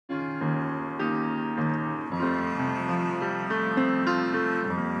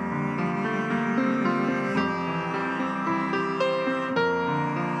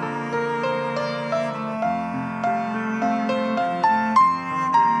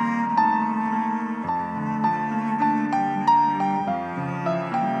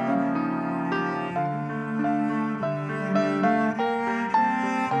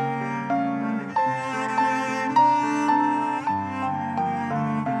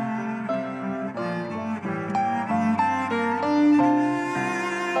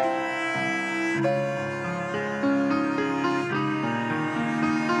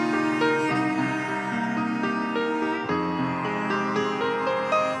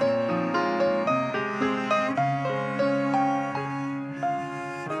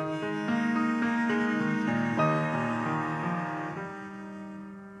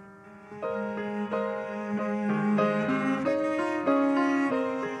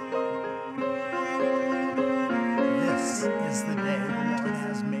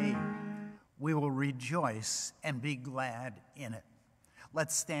rejoice and be glad in it.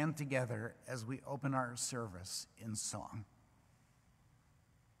 Let's stand together as we open our service in song.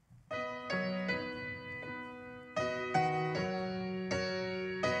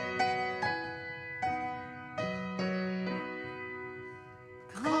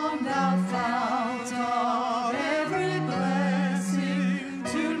 Come thou fount of every blessing,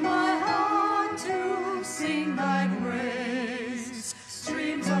 tune my heart to sing thy grace.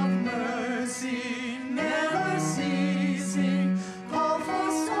 Streams of mercy never ceasing, call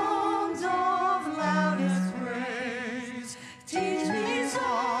for songs of loudest praise. Teach me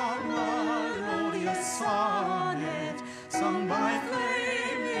song, melodious sonnet, sung by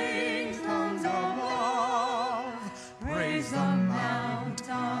flaming tongues above. Praise the mount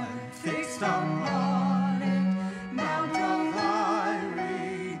fixed upon it, mount of thy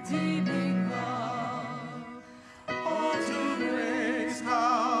redeeming love. Oh, to grace,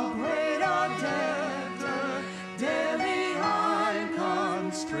 how great our debtor, daily I'm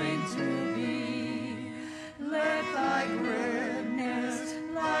constrained to be. Let thy greatness,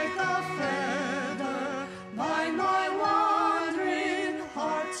 like a feather, bind my wandering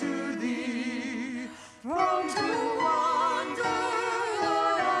heart to thee. Prone to wander,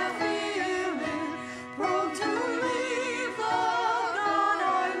 Lord, I feel it, prone to leave the God I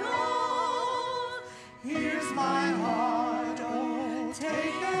love. Here's my heart, oh,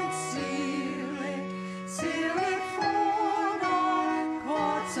 take and seal it for thy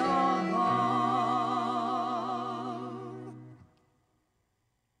courts above.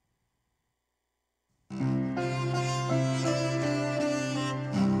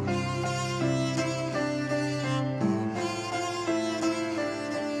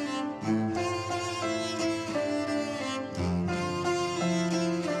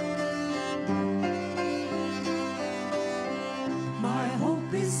 My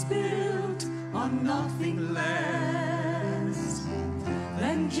hope is built on nothing less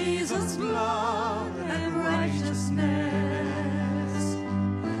than Jesus' blood and righteousness.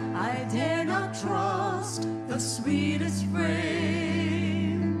 I dare not trust the sweetest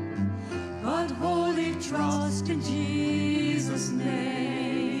frame, but wholly trust in Jesus'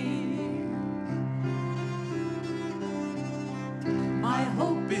 name. My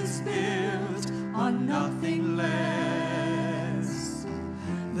hope is built on nothing less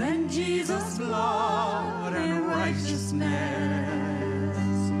than Jesus' blood and righteousness.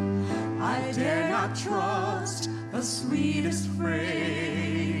 I dare not trust the sweetest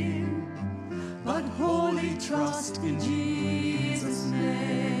frame, but wholly trust in Jesus'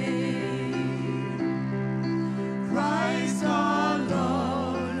 name. Christ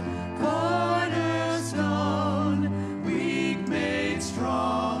alone, cornerstone, weak made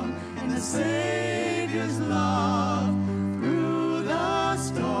strong in the Savior's love. Through the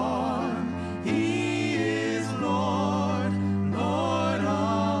storm, He is Lord, Lord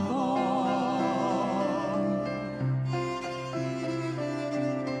of all.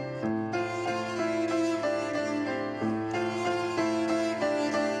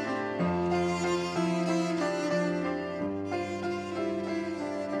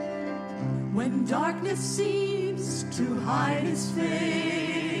 When darkness seems to hide His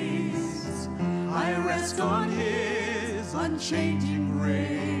face, I rest on His unchanging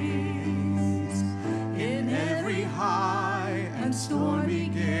grace. In every high and stormy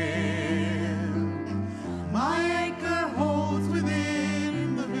gale, my anchor holds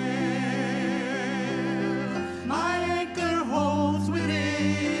within the veil. My anchor holds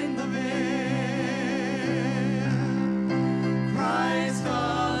within the veil. Christ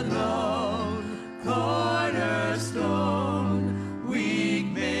alone, cornerstone, weak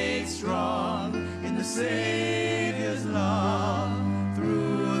made strong in the Savior's love.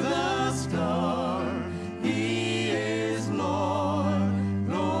 Through the storm, He is Lord,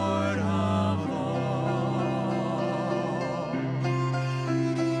 Lord of all.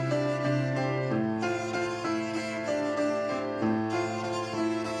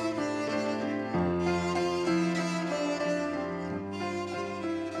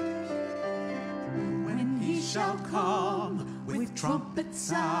 When He shall come with trumpet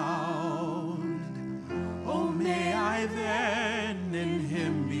sound, oh, may I then in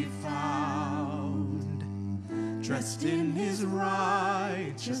Him be found, dressed in His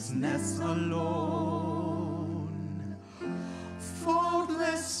righteousness alone,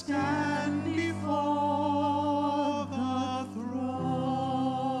 faultless stand before the throne.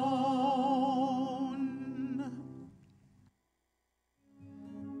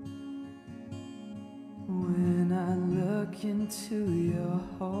 When I look into your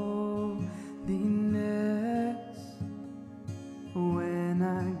holiness, when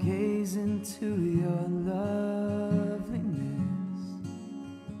I gaze into your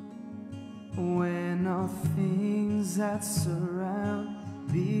that surround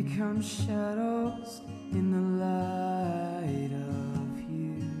become shadows in the light of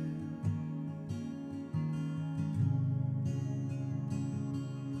you.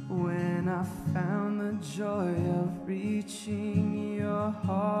 When I found the joy of reaching your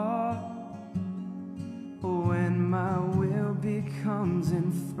heart, when my will becomes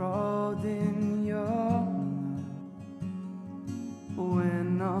enthralled in your love,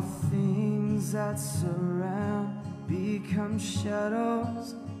 when all things that surround become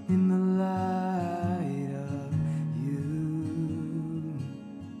shadows in the light of you,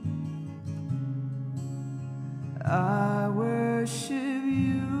 I worship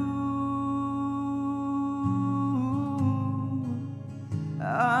you.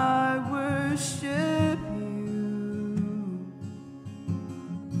 I worship you.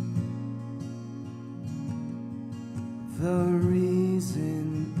 The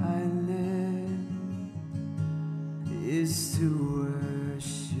reason I live is to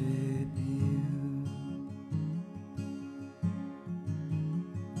worship you.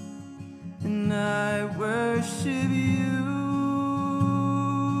 And I worship you.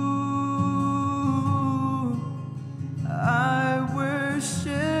 I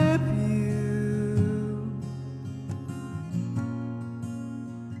worship you.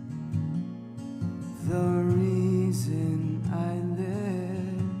 The reason I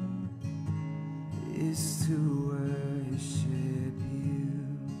live is to worship you.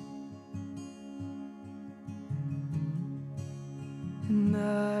 And I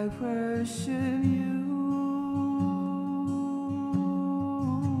worship you.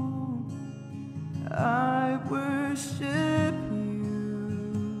 I worship you.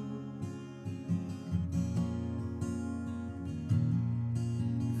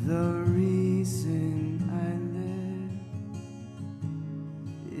 The reason I live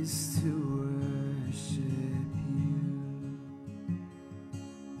is to worship you.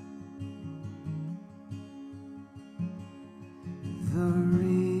 The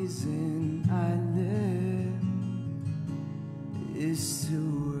reason I live is to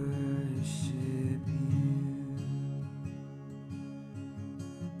worship you.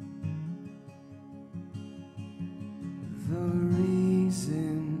 The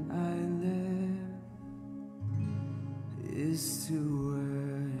reason I live is to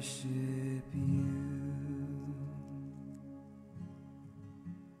worship you.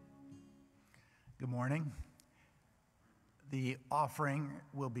 Good morning. The offering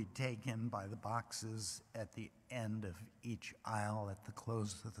will be taken by the boxes at the end of each aisle at the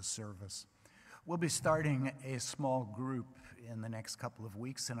close of the service. We'll be starting a small group in the next couple of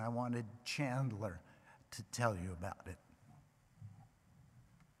weeks, and I wanted Chandler to tell you about it.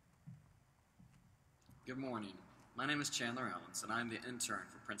 Good morning. My name is Chandler Owens, and I'm the intern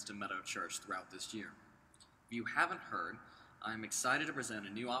for Princeton Meadow Church throughout this year. If you haven't heard, I'm excited to present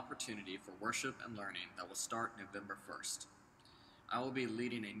a new opportunity for worship and learning that will start November 1st. I will be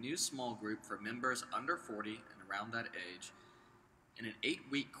leading a new small group for members under 40 and around that age in an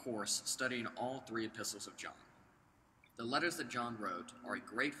 8-week course studying all 3 epistles of John. The letters that John wrote are a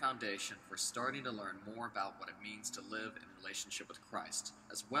great foundation for starting to learn more about what it means to live in relationship with Christ,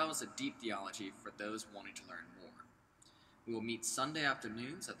 as well as a deep theology for those wanting to learn more. We will meet Sunday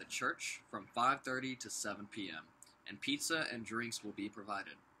afternoons at the church from 5:30 to 7 p.m., and pizza and drinks will be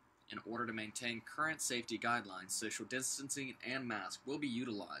provided. In order to maintain current safety guidelines, social distancing and masks will be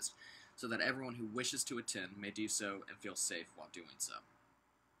utilized so that everyone who wishes to attend may do so and feel safe while doing so.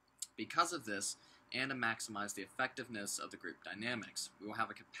 Because of this, and to maximize the effectiveness of the group dynamics, we will have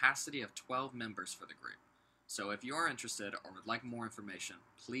a capacity of 12 members for the group. So if you are interested or would like more information,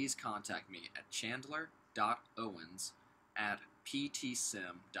 please contact me at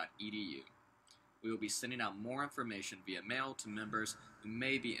chandler.owens@ptsim.edu. We will be sending out more information via mail to members who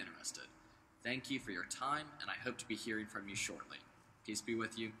may be interested. Thank you for your time, and I hope to be hearing from you shortly. Peace be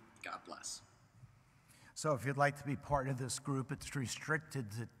with you. God bless. So if you'd like to be part of this group, it's restricted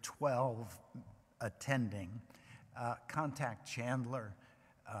to 12 attending. Contact Chandler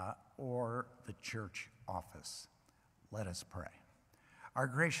or the church office. Let us pray. Our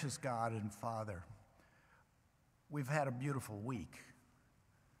gracious God and Father, we've had a beautiful week.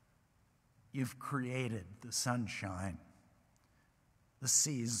 You've created the sunshine, the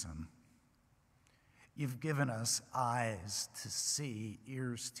season. You've given us eyes to see,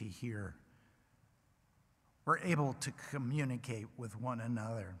 ears to hear. We're able to communicate with one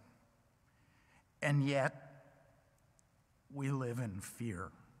another. And yet, we live in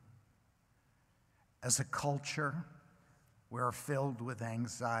fear. As a culture, we're filled with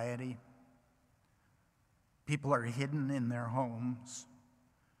anxiety. People are hidden in their homes.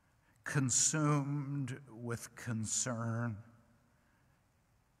 consumed with concern.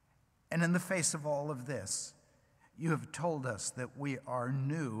 And in the face of all of this, you have told us that we are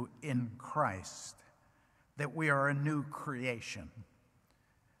new in Christ, that we are a new creation,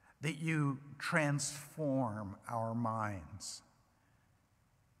 that you transform our minds,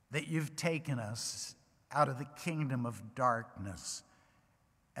 that you've taken us out of the kingdom of darkness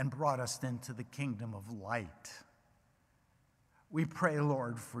and brought us into the kingdom of light. We pray,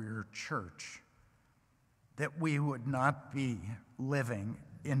 Lord, for your church, that we would not be living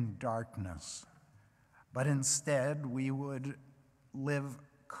in darkness, but instead we would live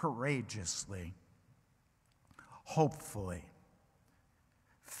courageously, hopefully,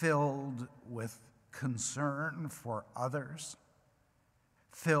 filled with concern for others,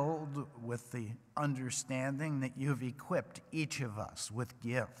 filled with the understanding that you've equipped each of us with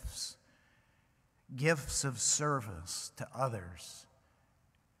gifts of service to others.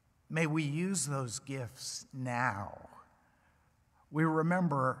 May we use those gifts now. We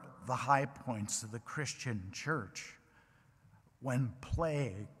remember the high points of the Christian church when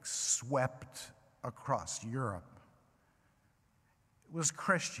plague swept across Europe. It was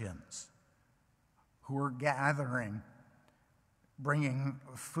Christians who were gathering, bringing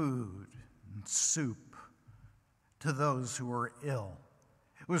food and soup to those who were ill.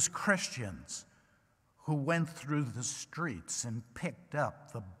 It was Christians who went through the streets and picked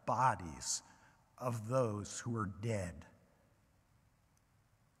up the bodies of those who were dead.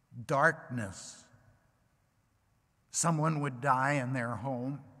 Darkness. Someone would die in their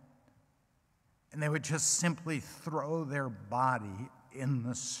home, and they would just simply throw their body in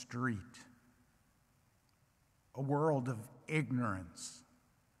the street. A world of ignorance.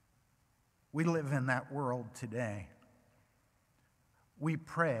 We live in that world today. We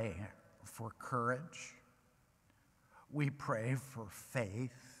pray for courage. We pray for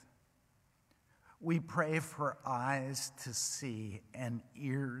faith. We pray for eyes to see and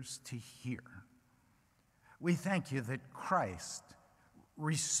ears to hear. We thank you that Christ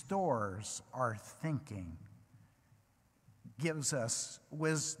restores our thinking, gives us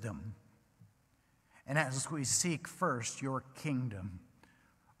wisdom. And as we seek first your kingdom,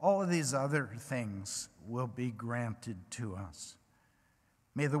 all of these other things will be granted to us.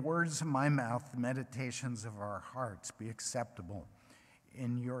 May the words of my mouth, the meditations of our hearts be acceptable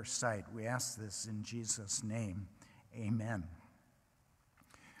in your sight. We ask this in Jesus' name. Amen.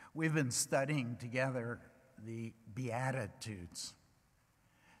 We've been studying together the Beatitudes.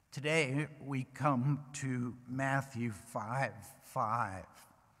 Today we come to Matthew 5:5.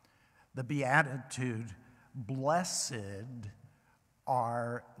 The Beatitude, blessed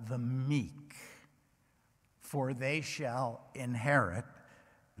are the meek, for they shall inherit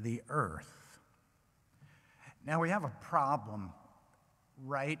the earth. Now we have a problem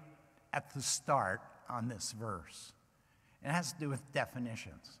right at the start on this verse. It has to do with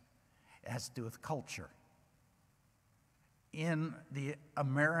definitions. It has to do with culture. In the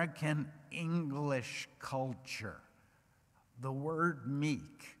American English culture, the word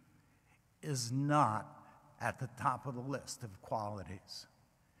meek is not at the top of the list of qualities.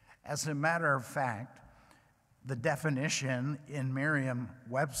 As a matter of fact, the definition in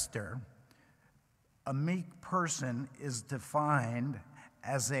Merriam-Webster, a meek person is defined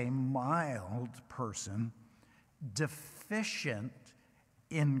as a mild person, deficient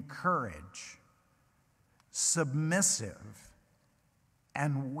in courage, submissive,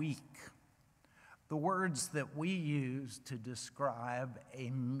 and weak. The words that we use to describe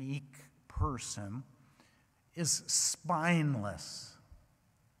a meek person is spineless,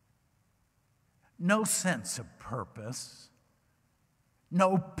 no sense of purpose,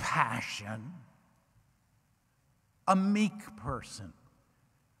 no passion. A meek person,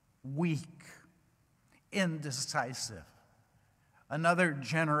 weak, indecisive. Another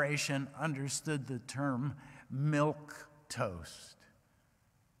generation understood the term milk toast.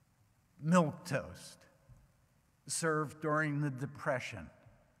 Milk toast, served during the Depression.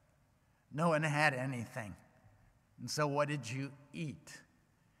 No one had anything. And so what did you eat?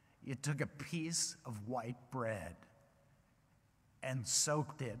 You took a piece of white bread and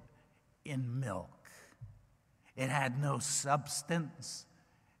soaked it in milk. It had no substance.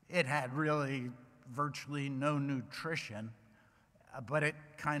 It had really virtually no nutrition, but it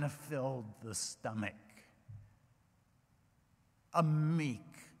kind of filled the stomach. A meek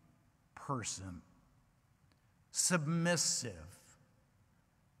person, submissive,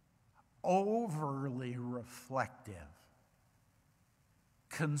 overly reflective,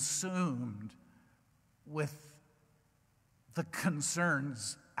 consumed with the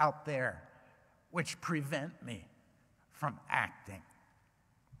concerns out there which prevent me from acting.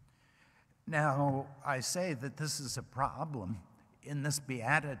 Now, I say that this is a problem. In this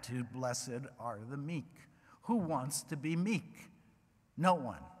beatitude, blessed are the meek. Who wants to be meek? No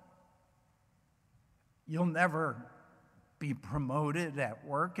one. You'll never be promoted at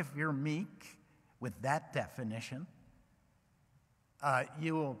work if you're meek with that definition.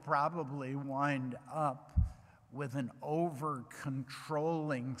 You will probably wind up with an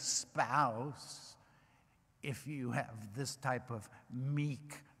over-controlling spouse if you have this type of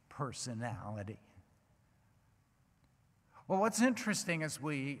meek personality. Well, what's interesting as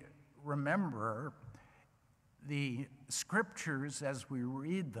we remember the scriptures as we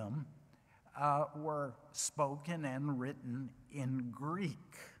read them were spoken and written in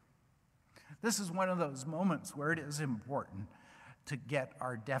Greek. This is one of those moments where it is important to get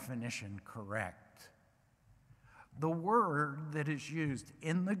our definition correct. The word that is used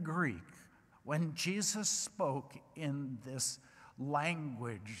in the Greek when Jesus spoke in this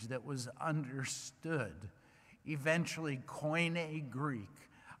language that was understood, eventually Koine Greek,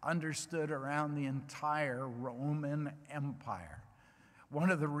 understood around the entire Roman Empire.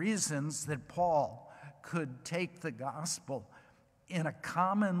 One of the reasons that Paul could take the gospel in a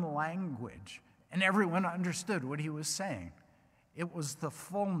common language and everyone understood what he was saying, it was the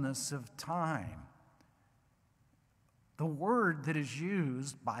fullness of time. The word that is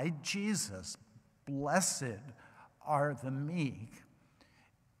used by Jesus, blessed are the meek,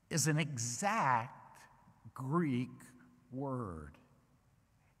 is an exact Greek word.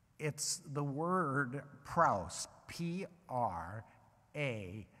 It's the word praus, P-R-A-U-S.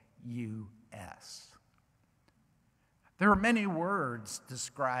 There are many words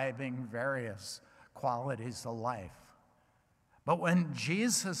describing various qualities of life. But when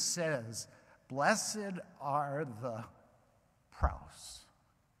Jesus says, blessed are the praus,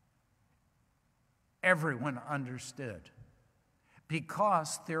 everyone understood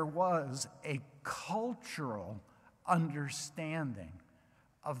because there was a cultural understanding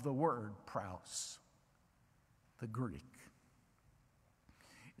of the word praus, the Greek.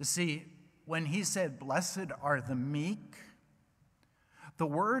 You see, when he said, blessed are the meek, the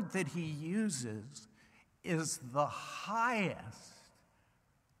word that he uses is the highest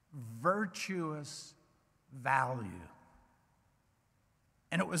virtuous value.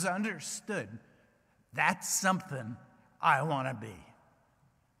 And it was understood, that's something I want to be.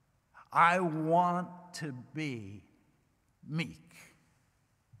 I want to be meek.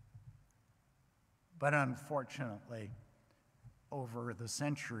 But unfortunately, over the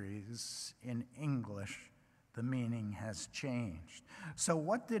centuries in English, the meaning has changed. So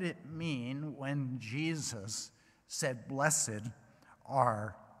what did it mean when Jesus said, blessed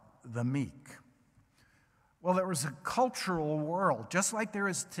are the meek? Well, there was a cultural world, just like there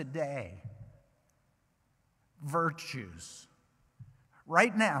is today. Virtues.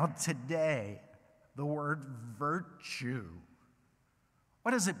 Right now, today, the word virtue,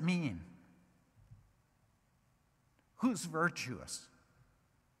 what does it mean? Who's virtuous?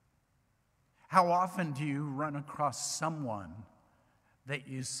 How often do you run across someone that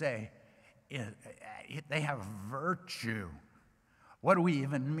you say, they have virtue? What do we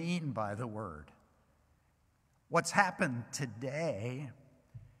even mean by the word? What's happened today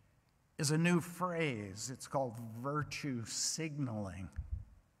is a new phrase. It's called virtue signaling.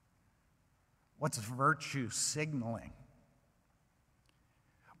 What's virtue signaling?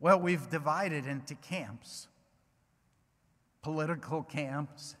 Well, we've divided into camps. Political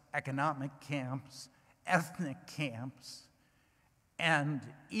camps, economic camps, ethnic camps, and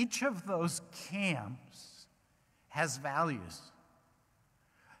each of those camps has values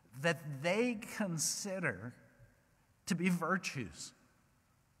that they consider to be virtues.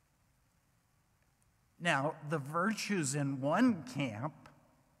 Now, the virtues in one camp,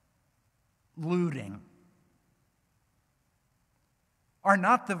 looting, are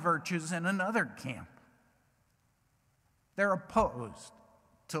not the virtues in another camp. They're opposed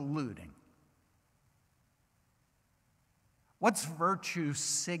to looting. What's virtue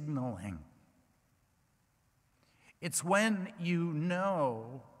signaling? It's when you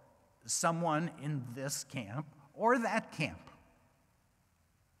know someone in this camp or that camp,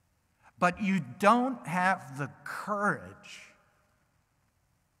 but you don't have the courage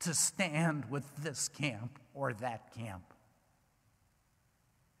to stand with this camp or that camp.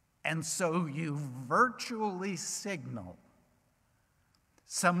 And so you virtually signal.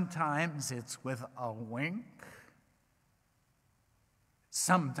 Sometimes it's with a wink.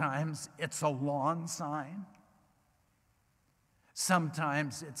 Sometimes it's a lawn sign.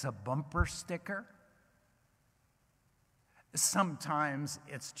 Sometimes it's a bumper sticker. Sometimes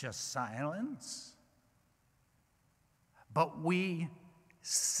it's just silence. But we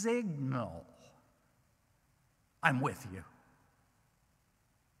signal, I'm with you.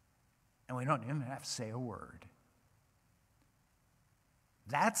 And we don't even have to say a word.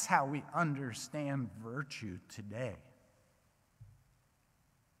 That's how we understand virtue today.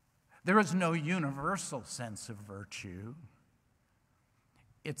 There is no universal sense of virtue.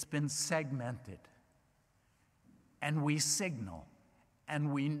 It's been segmented. And we signal,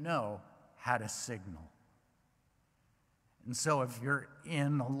 and we know how to signal. And so if you're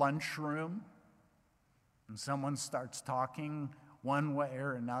in a lunchroom and someone starts talking one way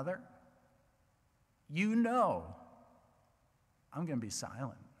or another, you know I'm going to be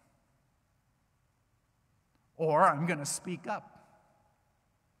silent. Or I'm going to speak up.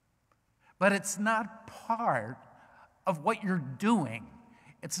 But it's not part of what you're doing.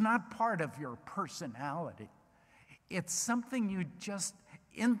 It's not part of your personality. It's something you just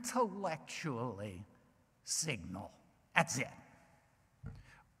intellectually signal. That's it.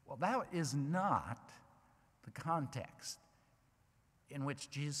 Well, that is not the context in which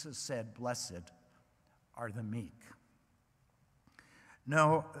Jesus said, "Blessed are the meek."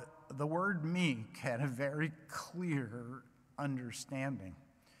 No, the word meek had a very clear understanding.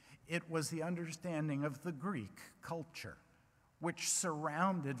 It was the understanding of the Greek culture, which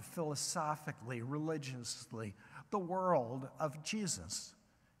surrounded philosophically, religiously, the world of Jesus.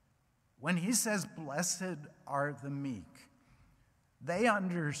 When he says, "Blessed are the meek," they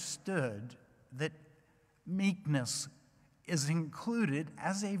understood that meekness is included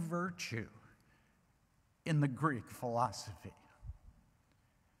as a virtue in the Greek philosophy.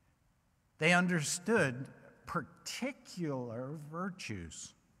 They understood particular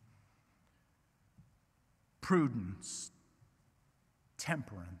virtues: prudence,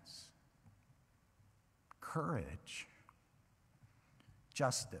 temperance, courage,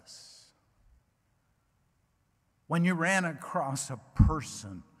 justice. When you ran across a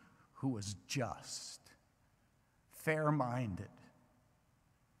person who was just, fair-minded,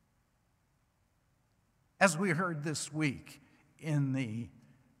 as we heard this week in the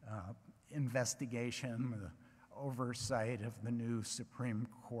investigation, the oversight of the new Supreme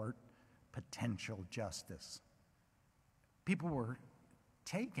Court potential justice, people were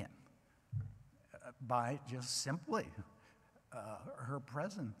taken by just simply her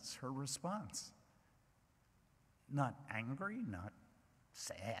presence, her response. Not angry, not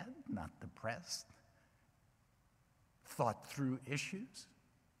sad, not depressed. Thought through issues.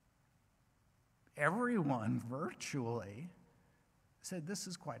 Everyone virtually said, "This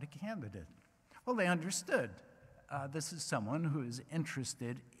is quite a candidate." Well, they understood. This is someone who is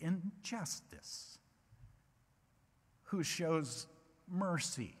interested in justice, who shows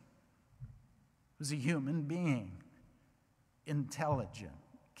mercy, who's a human being, intelligent,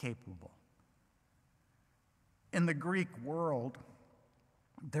 capable. In the Greek world,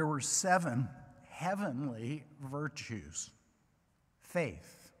 there were 7 heavenly virtues: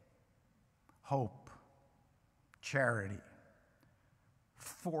 faith, hope, charity,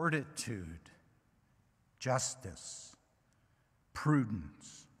 fortitude, justice,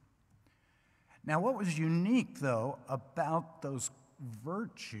 prudence. Now, what was unique, though, about those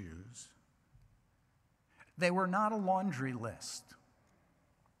virtues, they were not a laundry list.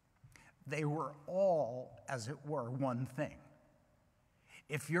 They were all, as it were, one thing.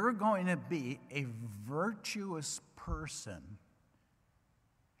 If you're going to be a virtuous person,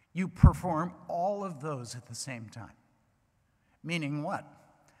 you perform all of those at the same time. Meaning what?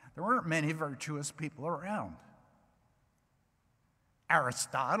 There weren't many virtuous people around.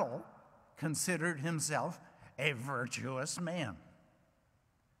 Aristotle considered himself a virtuous man.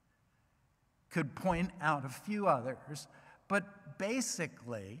 Could point out a few others, but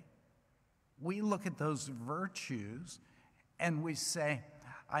basically, we look at those virtues and we say,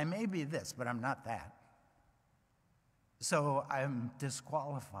 I may be this, but I'm not that. So I'm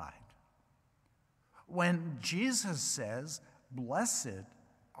disqualified. When Jesus says, blessed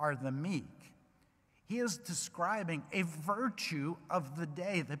are the meek, he is describing a virtue of the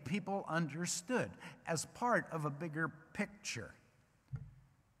day that people understood as part of a bigger picture.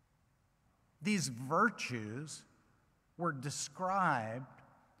 These virtues were described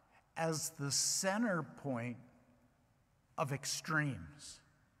as the center point of extremes.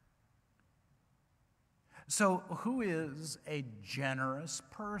 So, who is a generous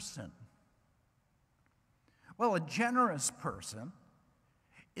person? Well, a generous person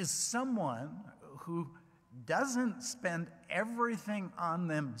is someone who doesn't spend everything on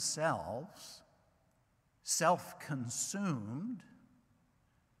themselves, self-consumed,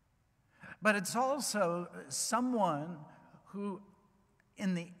 but it's also someone who,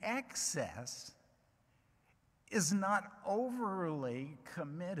 in the excess, is not overly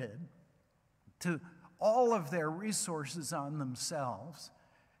committed to all of their resources on themselves.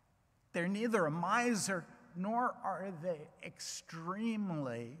 They're neither a miser nor are they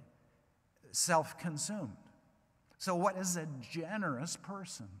extremely self-consumed. So what is a generous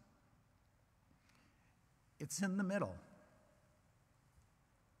person? It's in the middle.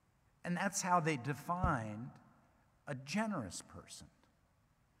 And that's how they defined a generous person.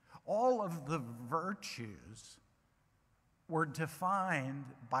 All of the virtues were defined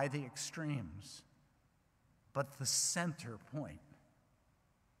by the extremes, but the center point.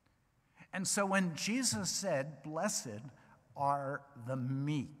 And so when Jesus said, "Blessed are the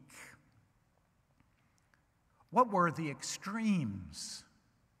meek," what were the extremes?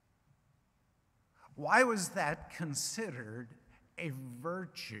 Why was that considered a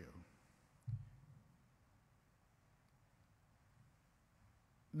virtue?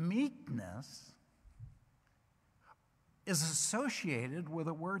 Meekness is associated with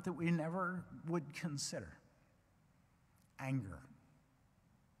a word that we never would consider: anger.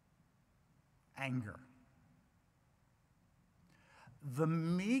 Anger. The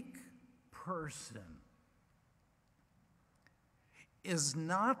meek person is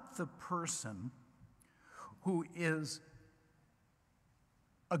not the person who is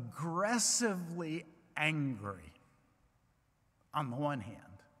aggressively angry on the one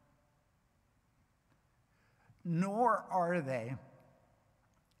hand, nor are they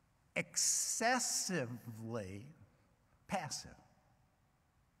excessively passive.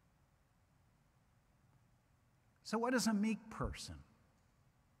 So what is a meek person?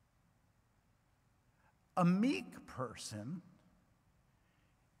 A meek person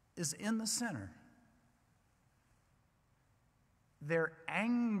is in the center. They're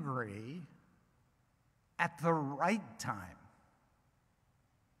angry at the right time.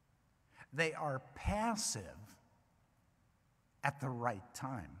 They are passive at the right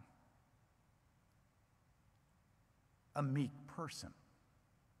time. A meek person.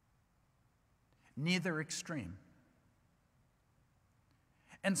 Neither extreme.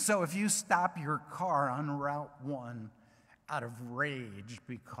 And so if you stop your car on Route 1 out of rage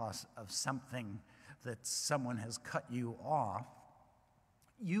because of something that someone has cut you off,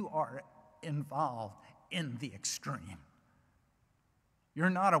 you are involved in the extreme. You're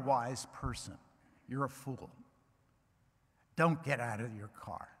not a wise person. You're a fool. Don't get out of your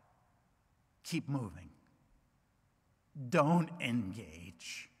car. Keep moving. Don't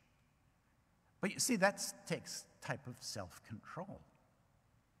engage. But you see, that takes type of self-control.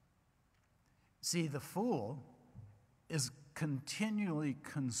 See, the fool is continually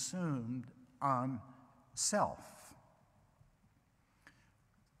consumed on self.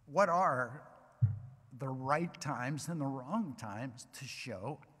 What are the right times and the wrong times to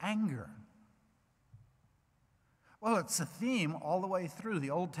show anger? Well, it's a theme all the way through the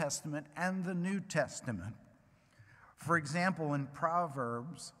Old Testament and the New Testament. For example, in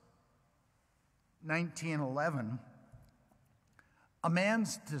Proverbs 19:11, a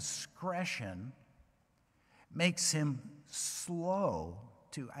man's discretion makes him slow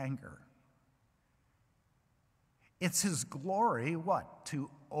to anger. It's his glory, what? To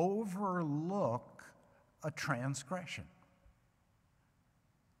overlook a transgression.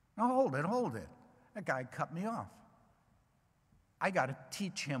 Now hold it. That guy cut me off. I got to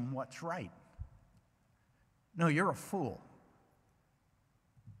teach him what's right. No, you're a fool.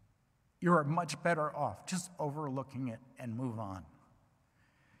 You're much better off just overlooking it and move on.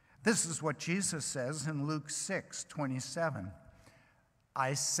 This is what Jesus says in Luke 6:27.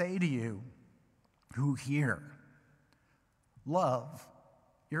 I say to you who hear, love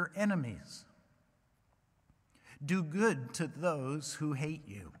your enemies. Do good to those who hate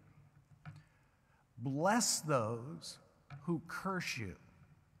you. Bless those who curse you.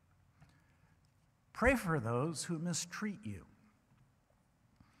 Pray for those who mistreat you.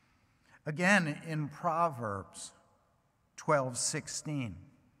 Again, in Proverbs 12:16,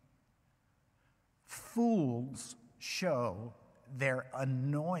 fools show their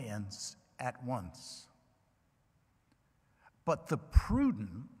annoyance at once, but the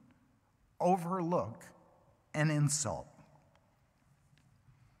prudent overlook an insult.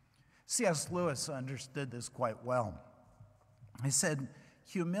 C.S. Lewis understood this quite well. He said,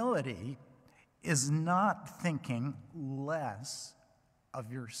 humility is not thinking less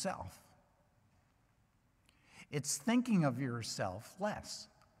of yourself. It's thinking of yourself less.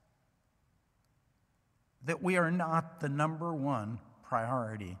 That we are not the number one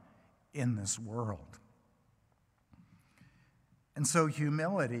priority in this world. And so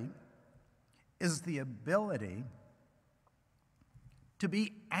humility is the ability to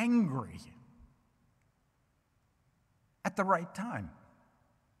be angry at the right time,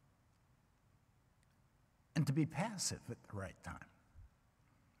 and to be passive at the right time.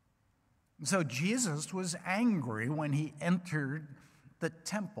 So Jesus was angry when he entered the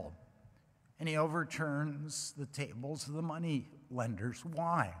temple and he overturns the tables of the money lenders.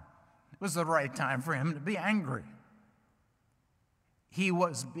 Why? It was the right time for him to be angry. He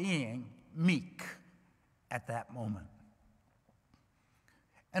was being meek at that moment.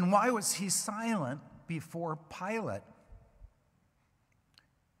 And why was he silent before Pilate?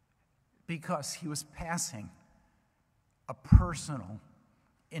 Because he was passing a personal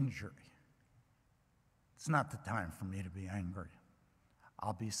injury. It's not the time for me to be angry.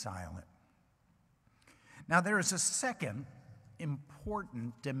 I'll be silent. Now, there is a second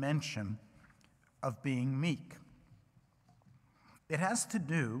important dimension of being meek. It has to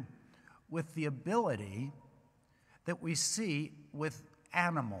do with the ability that we see with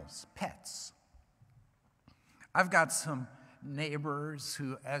animals, pets. I've got some neighbors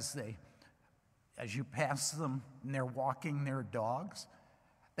who, as you pass them and they're walking their dogs,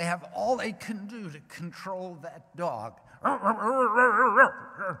 they have all they can do to control that dog. Come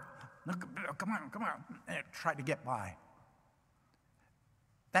on, and try to get by.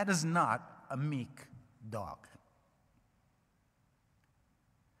 That is not a meek dog.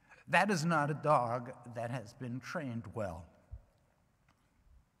 That is not a dog that has been trained well.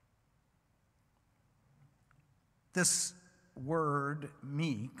 This word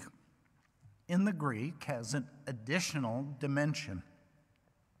meek in the Greek has an additional dimension.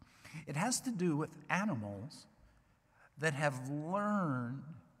 It has to do with animals that have learned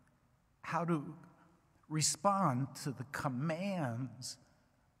how to respond to the commands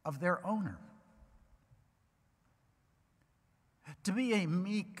of their owner. To be a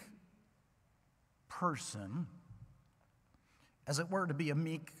meek person, as it were, to be a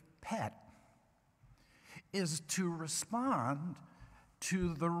meek pet, is to respond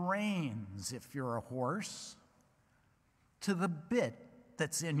to the reins, if you're a horse, to the bit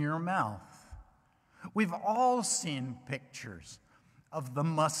that's in your mouth. We've all seen pictures of the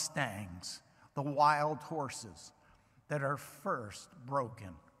Mustangs, the wild horses that are first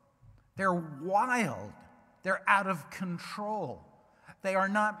broken. They're wild. They're out of control. They are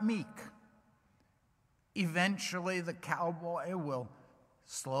not meek. Eventually, the cowboy will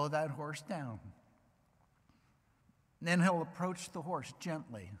slow that horse down. And then he'll approach the horse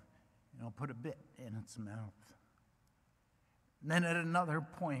gently, and he'll put a bit in its mouth. And then at another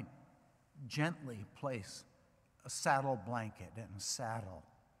point, gently place a saddle blanket and a saddle.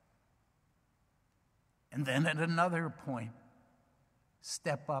 And then at another point,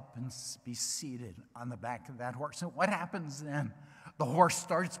 step up and be seated on the back of that horse. And what happens then? The horse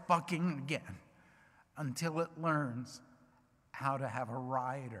starts bucking again until it learns how to have a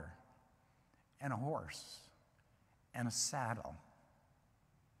rider and a horse and a saddle.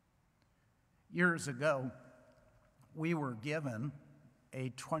 Years ago, we were given a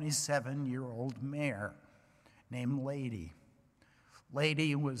 27-year-old mare named Lady.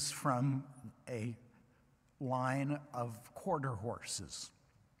 Lady was from a line of quarter horses,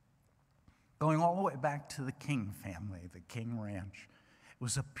 going all the way back to the King family, the King Ranch. It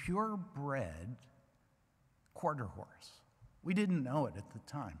was a purebred quarter horse. We didn't know it at the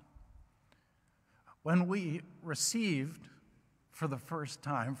time. When we received, for the first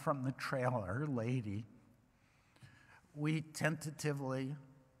time from the trailer, Lady, we tentatively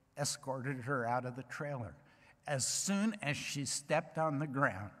escorted her out of the trailer. As soon as she stepped on the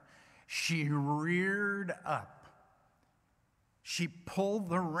ground, she reared up. She pulled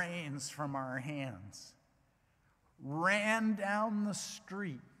the reins from our hands, ran down the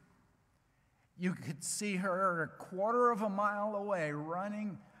street. You could see her a quarter of a mile away,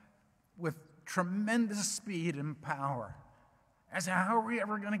 running with tremendous speed and power. I said, how are we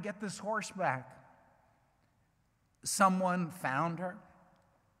ever going to get this horse back? Someone found her,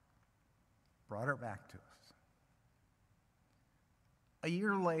 brought her back to us. A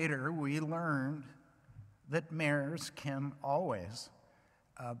year later, we learned that mares can always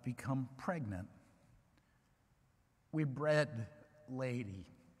become pregnant. We bred Lady.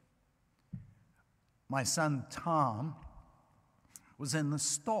 My son Tom was in the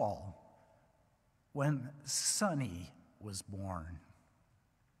stall when Sonny was born.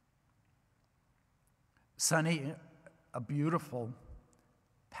 Sonny, a beautiful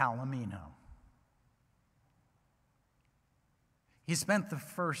Palomino. He spent the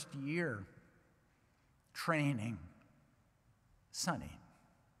first year training Sonny.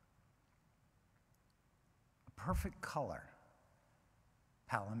 A perfect color,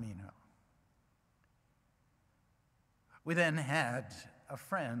 Palomino. We then had a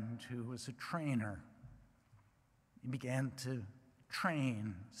friend who was a trainer He began to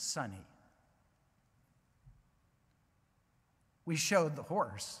train Sonny. We showed the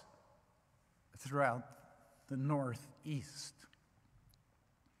horse throughout the Northeast.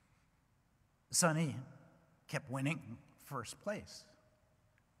 Sonny kept winning first place.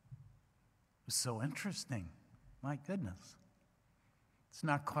 It was so interesting. My goodness. It's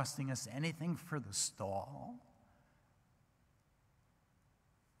not costing us anything for the stall.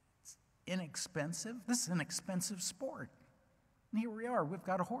 It's inexpensive. This is an expensive sport. And here we are. We've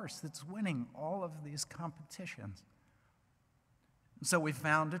got a horse that's winning all of these competitions. So we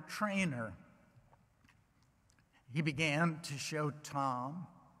found a trainer. He began to show Tom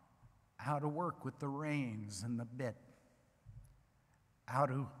how to work with the reins and the bit, how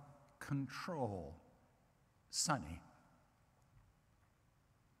to control Sonny.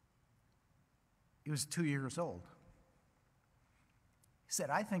 He was 2 years old. He said,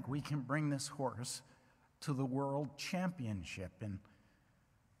 I think we can bring this horse to the World Championship in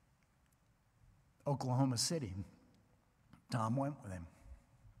Oklahoma City. Tom went with him.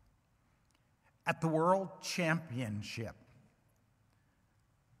 At the World Championship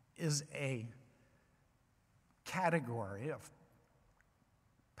is a category of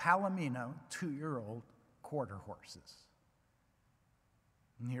Palomino 2-year-old quarter horses.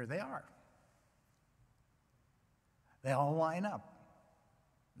 And here they are. They all line up.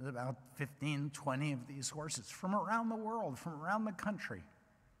 There's about 15, 20 of these horses from around the world, from around the country,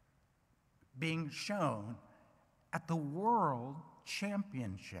 being shown at the World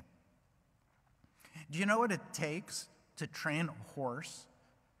Championship. Do you know what it takes to train a horse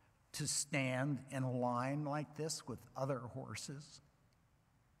to stand in a line like this with other horses?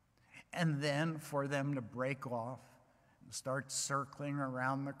 And then for them to break off and start circling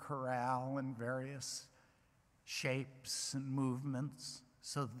around the corral in various shapes and movements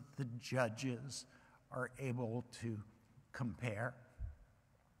so that the judges are able to compare.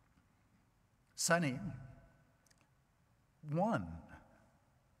 Sonny won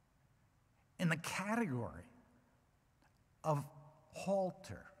in the category of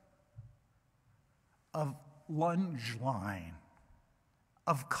halter, of lunge line,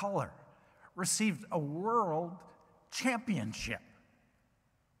 of color, received a world championship.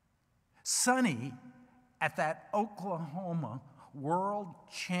 Sonny, at that Oklahoma World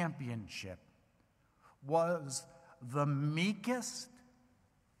Championship, was the meekest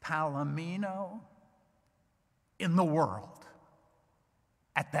Palomino in the world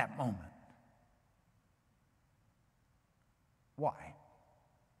at that moment. Why?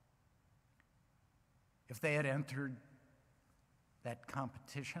 If they had entered that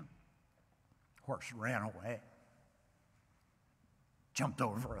competition, horse ran away, jumped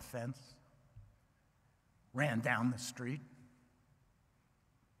over a fence, ran down the street,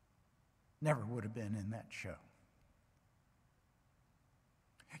 never would have been in that show.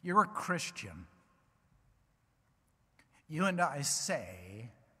 You're a Christian. You and I say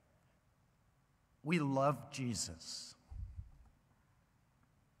we love Jesus.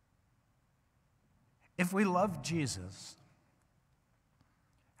 If we love Jesus,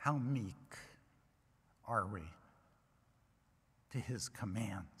 how meek are we to his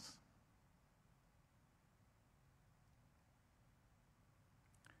commands?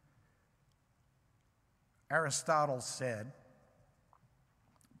 Aristotle said,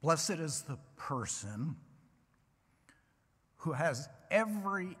 "Blessed is the person who has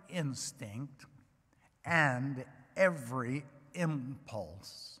every instinct and every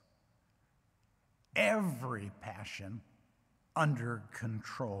impulse, every passion under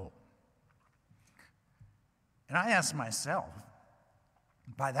control." And I ask myself,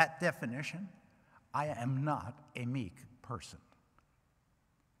 by that definition, I am not a meek person.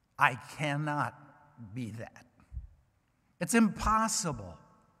 I cannot be that. It's impossible.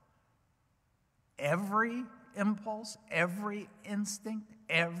 Every impulse, every instinct,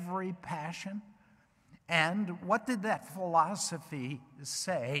 every passion. And what did that philosophy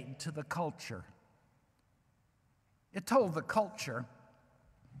say to the culture? It told the culture,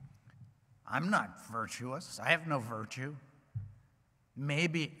 I'm not virtuous. I have no virtue.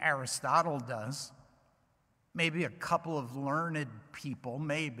 Maybe Aristotle does. Maybe a couple of learned people,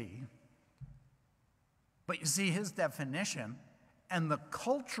 maybe. But you see, his definition and the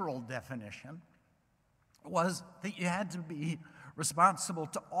cultural definition was that you had to be responsible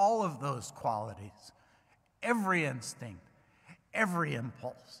to all of those qualities. Every instinct, every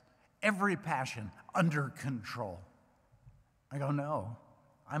impulse, every passion under control. I go, no,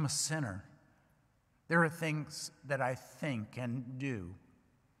 I'm a sinner. There are things that I think and do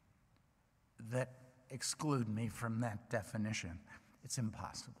that exclude me from that definition. It's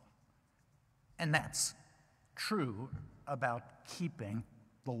impossible. And that's true about keeping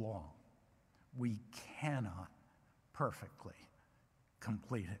the law. We cannot perfectly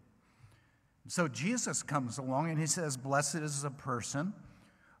complete it. So Jesus comes along and he says, blessed is the person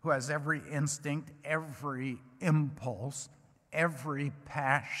who has every instinct, every impulse, every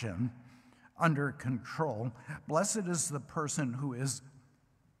passion under control. Blessed is the person who is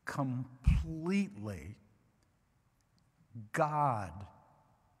completely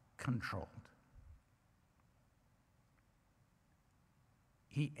God-controlled.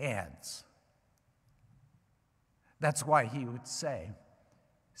 He adds. That's why he would say,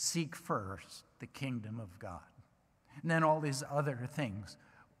 seek first the kingdom of God. And then all these other things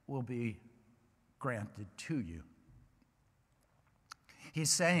will be granted to you.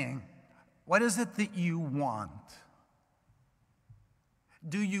 He's saying, what is it that you want?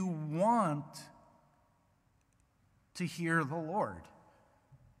 Do you want to hear the Lord?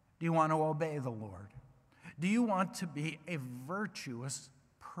 Do you want to obey the Lord? Do you want to be a virtuous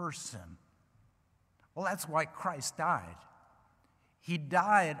person? Well, that's why Christ died. He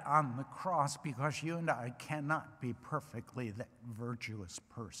died on the cross because you and I cannot be perfectly that virtuous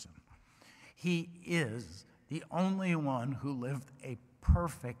person. He is the only one who lived a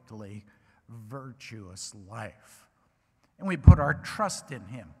perfectly virtuous life. And we put our trust in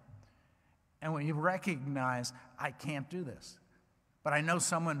him. And we recognize, I can't do this. But I know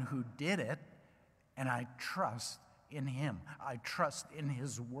someone who did it, and I trust in him. I trust in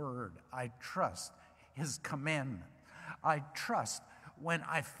his word. I trust his commandment. I trust when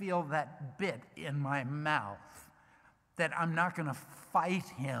I feel that bit in my mouth that I'm not going to fight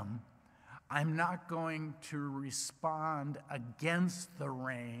him. I'm not going to respond against the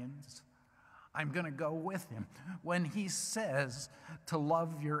reins. I'm going to go with him. When he says to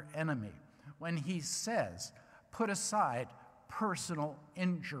love your enemy, when he says put aside personal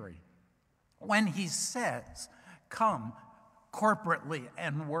injury, when he says come corporately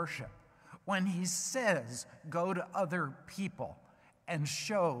and worship, when he says go to other people and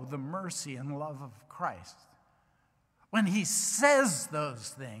show the mercy and love of Christ, when he says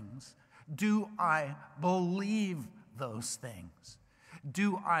those things, do I believe those things?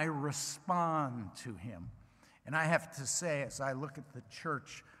 Do I respond to him? And I have to say, as I look at the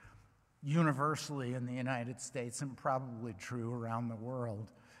church universally in the United States and probably true around the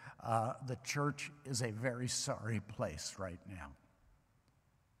world, the church is a very sorry place right now.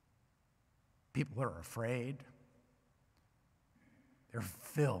 People are afraid. They're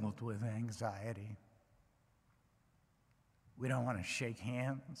filled with anxiety. We don't want to shake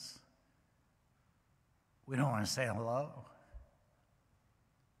hands. We don't want to say hello.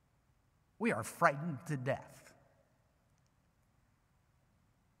 We are frightened to death.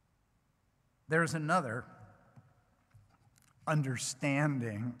 There's another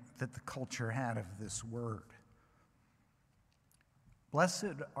understanding that the culture had of this word.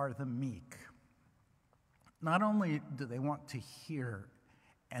 Blessed are the meek. Not only do they want to hear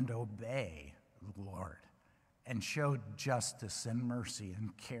and obey the Lord and show justice and mercy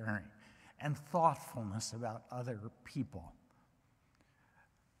and caring and thoughtfulness about other people,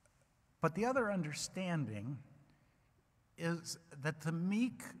 but the other understanding is that the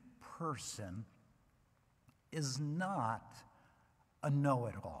meek person is not a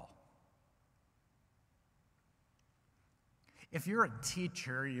know-it-all. If you're a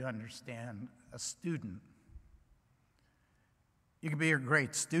teacher, you understand a student. You can be a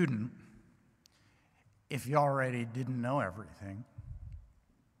great student if you already didn't know everything.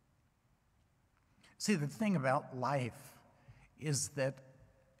 See, the thing about life is that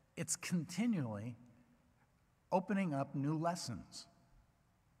it's continually opening up new lessons.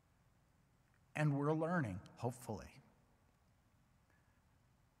 And we're learning, hopefully.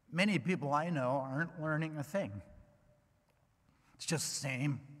 Many people I know aren't learning a thing. It's just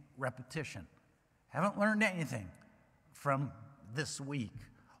same repetition. Haven't learned anything from this week,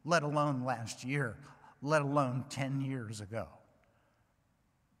 let alone last year, let alone 10 years ago.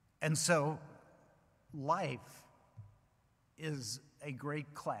 And so life is a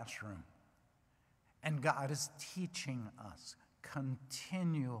great classroom, and God is teaching us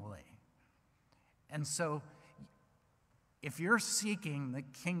continually. And so if you're seeking the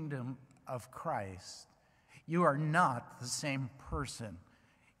kingdom of Christ, you are not the same person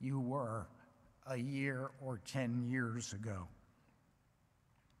you were a year or 10 years ago.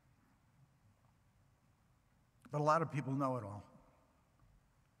 But a lot of people know it all.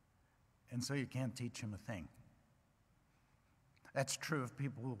 And so you can't teach them a thing. That's true of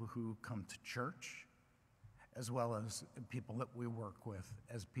people who come to church, as well as people that we work with,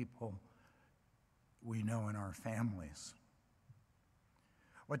 as people we know in our families.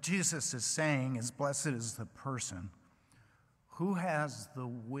 What Jesus is saying is, blessed is the person who has the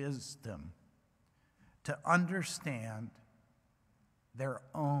wisdom to understand their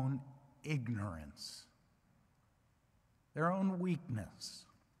own ignorance, their own weakness,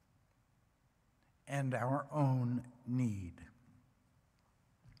 and our own need.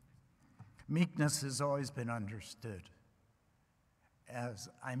 Meekness has always been understood as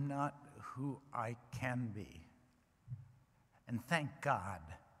I'm not who I can be. And thank God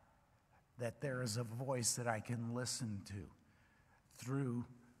that there is a voice that I can listen to through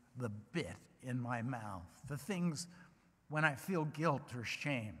the bit in my mouth. The things when I feel guilt or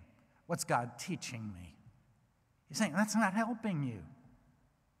shame, what's God teaching me? He's saying, that's not helping you.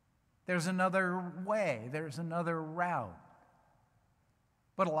 There's another way, there's another route.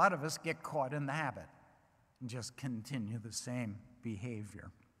 But a lot of us get caught in the habit and just continue the same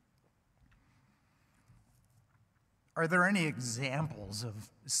behavior. Are there any examples of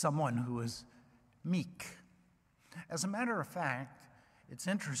someone who is meek? As a matter of fact, it's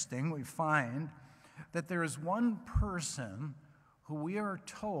interesting, we find that there is one person who we are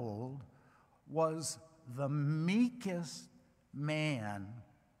told was the meekest man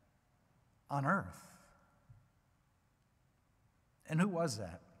on earth. And who was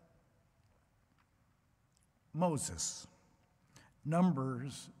that? Moses.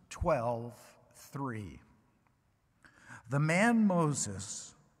 Numbers 12:3. The man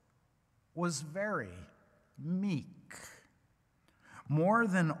Moses was very meek, more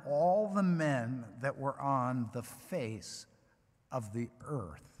than all the men that were on the face of the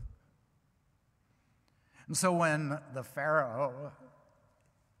earth. And so when the Pharaoh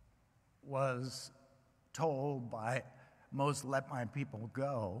was told by Moses, let my people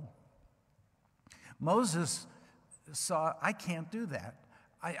go, Moses saw, I can't do that.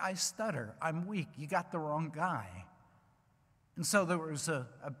 I stutter. I'm weak. You got the wrong guy. And so there was a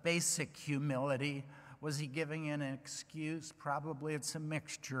basic humility. Was he giving an excuse? Probably it's a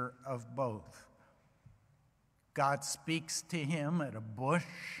mixture of both. God speaks to him at a bush,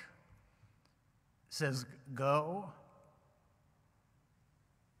 says, go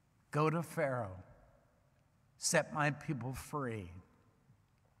to Pharaoh, set my people free.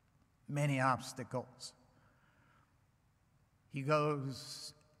 Many obstacles. He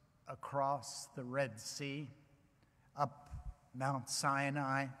goes across the Red Sea, up Mount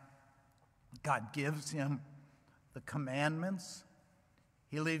Sinai. God gives him the commandments.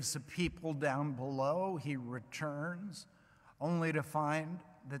 He leaves the people down below. He returns only to find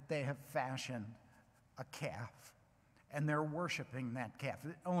that they have fashioned a calf, and they're worshiping that calf.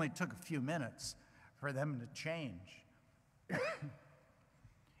 It only took a few minutes for them to change.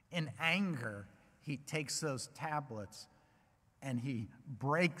 In anger, he takes those tablets and he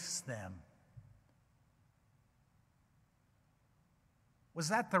breaks them. Was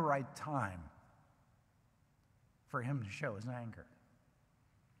that the right time for him to show his anger?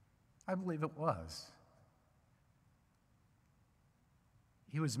 I believe it was.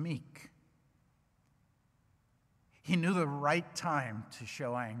 He was meek. He knew the right time to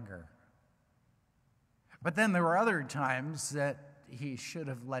show anger. But then there were other times that he should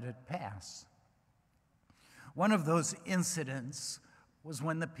have let it pass. One of those incidents was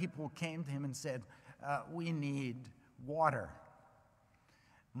when the people came to him and said, we need water.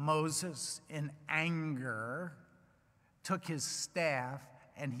 Moses, in anger, took his staff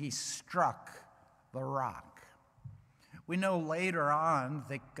and he struck the rock. We know later on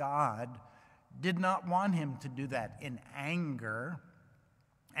that God did not want him to do that in anger,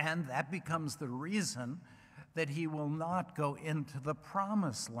 and that becomes the reason that he will not go into the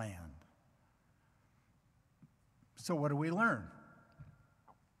promised land. So what do we learn?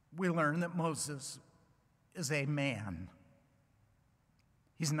 We learn that Moses is a man.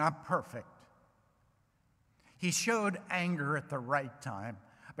 He's not perfect. He showed anger at the right time,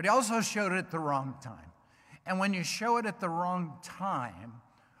 but he also showed it at the wrong time. And when you show it at the wrong time,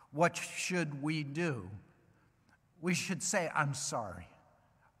 what should we do? We should say, I'm sorry.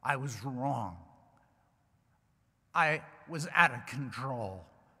 I was wrong. I was out of control.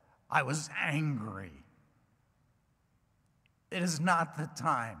 I was angry. It is not the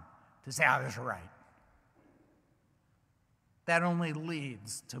time to say I was right. That only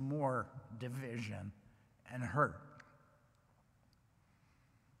leads to more division and hurt.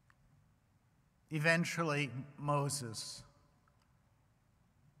 Eventually, Moses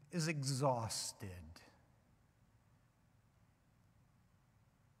is exhausted.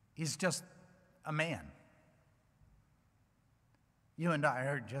 He's just a man. You and I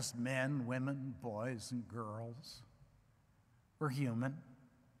are just men, women, boys, and girls. We're human.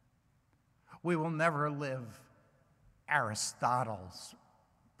 We will never live Aristotle's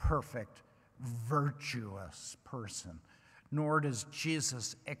perfect, virtuous person, nor does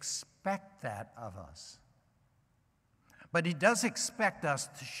Jesus expect that of us. But he does expect us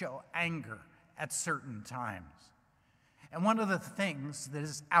to show anger at certain times. And one of the things that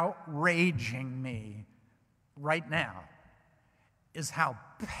is outraging me right now is how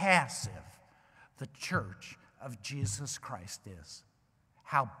passive the Church of Jesus Christ is.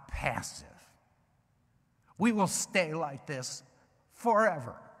 How passive. We will stay like this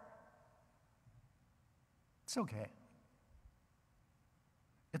forever. It's okay.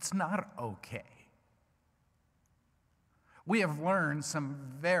 It's not okay. We have learned some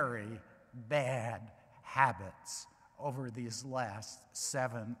very bad habits over these last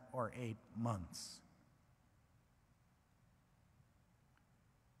 7 or 8 months.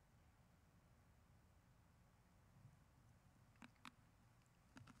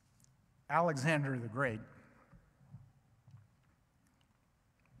 Alexander the Great,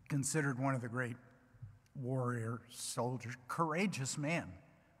 considered one of the great warrior soldiers, courageous man,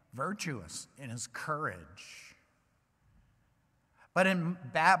 virtuous in his courage. But in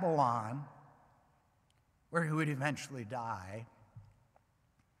Babylon, where he would eventually die,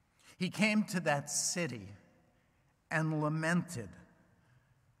 he came to that city and lamented,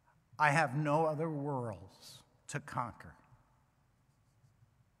 "I have no other worlds to conquer."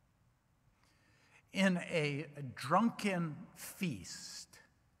 In a drunken feast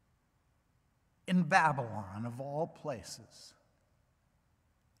in Babylon, of all places,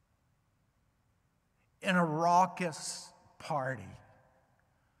 in a raucous party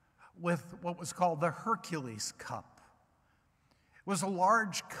with what was called the Hercules cup. It was a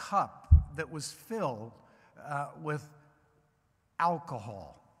large cup that was filled with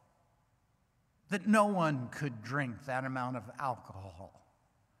alcohol, that no one could drink that amount of alcohol.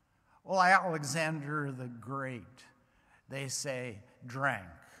 Well, Alexander the Great, they say, drank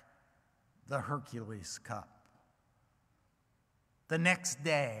the Hercules cup. The next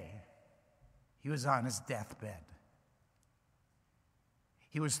day, he was on his deathbed.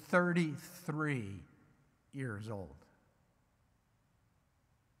 He was 33 years old.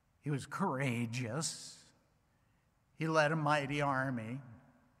 He was courageous. He led a mighty army.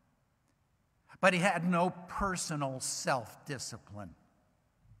 But he had no personal self-discipline.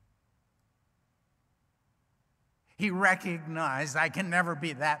 He recognized, I can never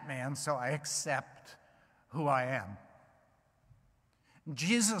be that man, so I accept who I am.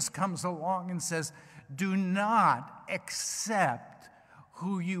 Jesus comes along and says, do not accept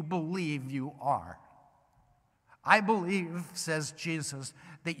who you believe you are. I believe, says Jesus,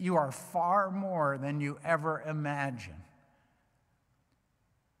 that you are far more than you ever imagine.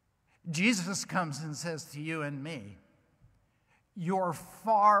 Jesus comes and says to you and me, you're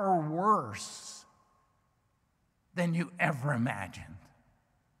far worse than you ever imagined.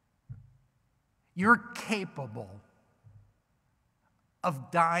 You're capable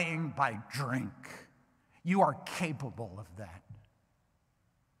of dying by drink. You are capable of that.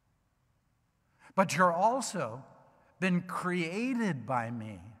 But you're also been created by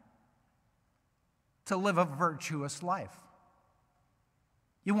me to live a virtuous life.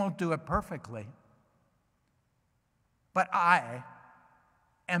 You won't do it perfectly, but I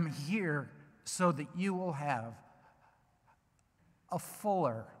am here so that you will have a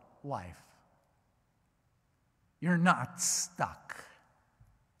fuller life. You're not stuck.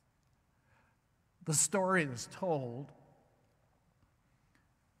 The story is told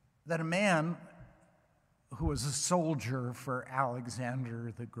that a man who was a soldier for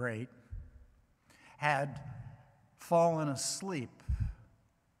Alexander the Great had fallen asleep.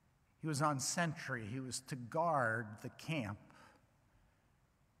 He was on sentry. He was to guard the camp.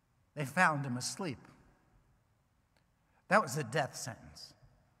 They found him asleep. That was a death sentence.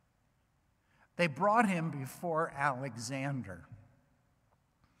 They brought him before Alexander,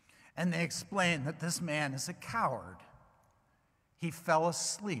 and they explained that this man is a coward. He fell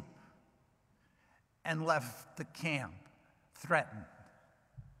asleep and left the camp threatened.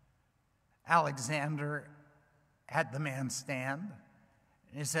 Alexander had the man stand,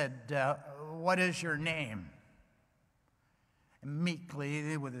 and he said, what is your name? And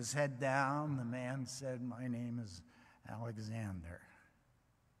meekly, with his head down, the man said, my name is Alexander.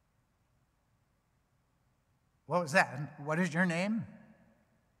 What was that? What is your name?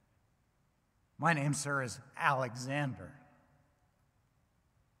 My name, sir, is Alexander.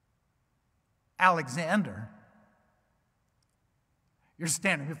 Alexander? You're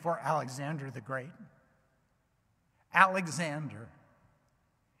standing before Alexander the Great. Alexander,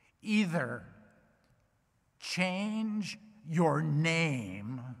 either change your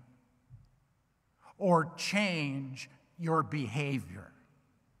name or change your behavior.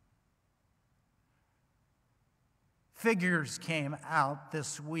 Figures came out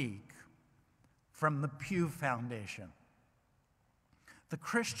this week from the Pew Foundation. The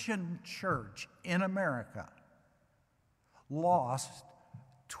Christian church in America lost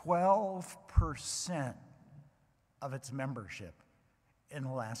 12% of its membership in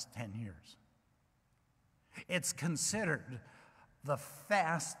the last 10 years. It's considered the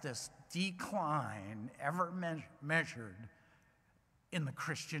fastest decline ever measured in the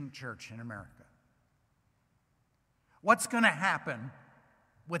Christian church in America. What's going to happen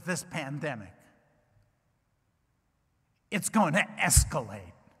with this pandemic? It's going to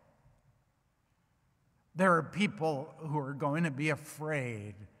escalate. There are people who are going to be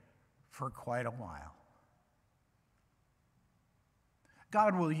afraid for quite a while.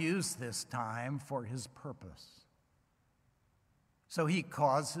 God will use this time for his purpose. So he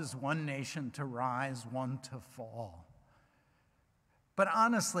causes one nation to rise, one to fall. But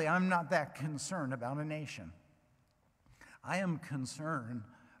honestly, I'm not that concerned about a nation. I am concerned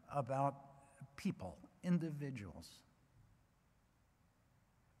about people, individuals.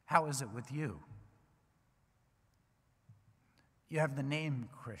 How is it with you? You have the name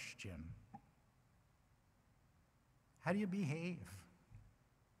Christian. How do you behave?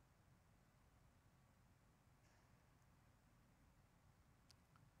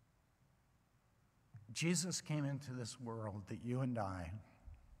 Jesus came into this world that you and I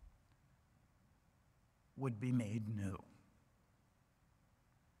would be made new.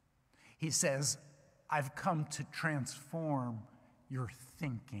 He says, I've come to transform your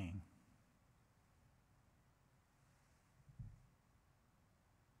thinking.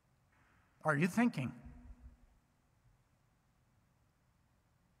 Are you thinking?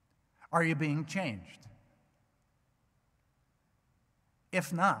 Are you being changed?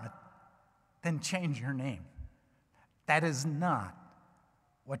 If not, then change your name. That is not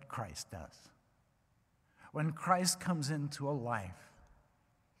what Christ does. When Christ comes into a life,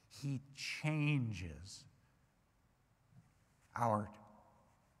 he changes our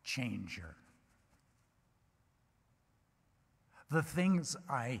changer. The things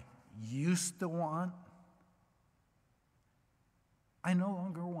I used to want, I no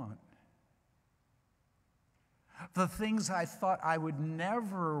longer want. The things I thought I would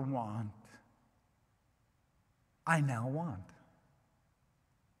never want, I now want.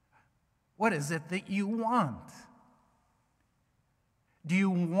 What is it that you want? Do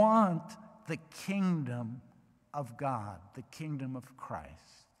you want the kingdom of God, the kingdom of Christ?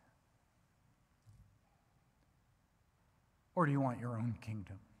 Or do you want your own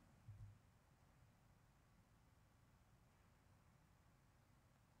kingdom?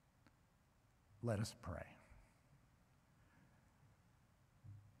 Let us pray.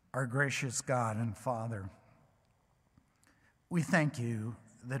 Our gracious God and Father, we thank you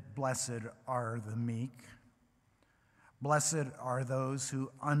that blessed are the meek. Blessed are those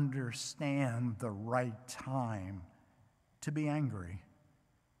who understand the right time to be angry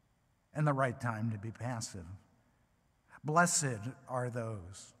and the right time to be passive. Blessed are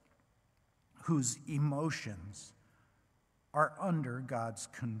those whose emotions are under God's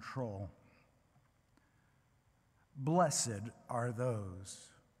control. Blessed are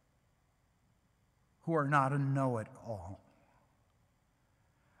those who are not a know-it-all,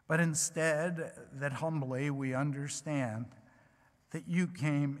 but instead that humbly we understand that you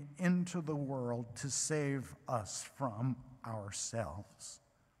came into the world to save us from ourselves.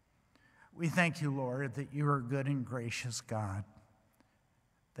 We thank you, Lord, that you are good and gracious God,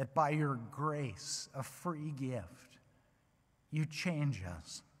 that by your grace, a free gift, you change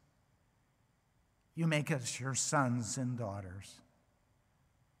us. You make us your sons and daughters.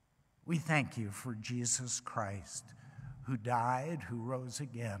 We thank you for Jesus Christ, who died, who rose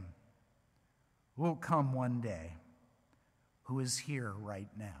again, who will come one day, who is here right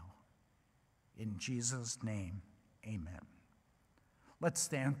now. In Jesus' name, amen. Let's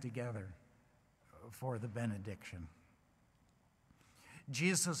stand together for the benediction.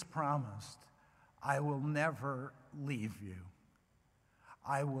 Jesus promised, I will never leave you.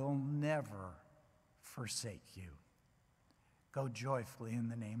 I will never forsake you. Go joyfully in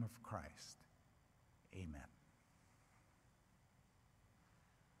the name of Christ. Amen.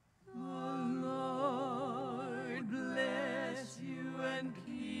 The Lord bless you and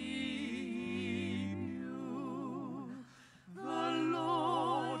keep you. The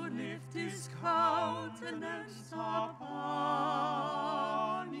Lord lift his countenance upon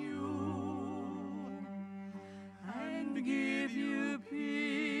you and give you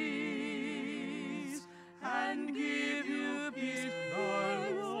peace, and give you peace.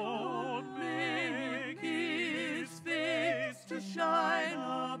 The Lord make his face to shine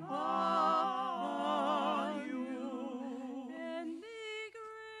upon you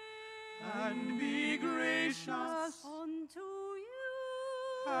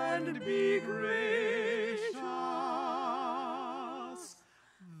and be gracious.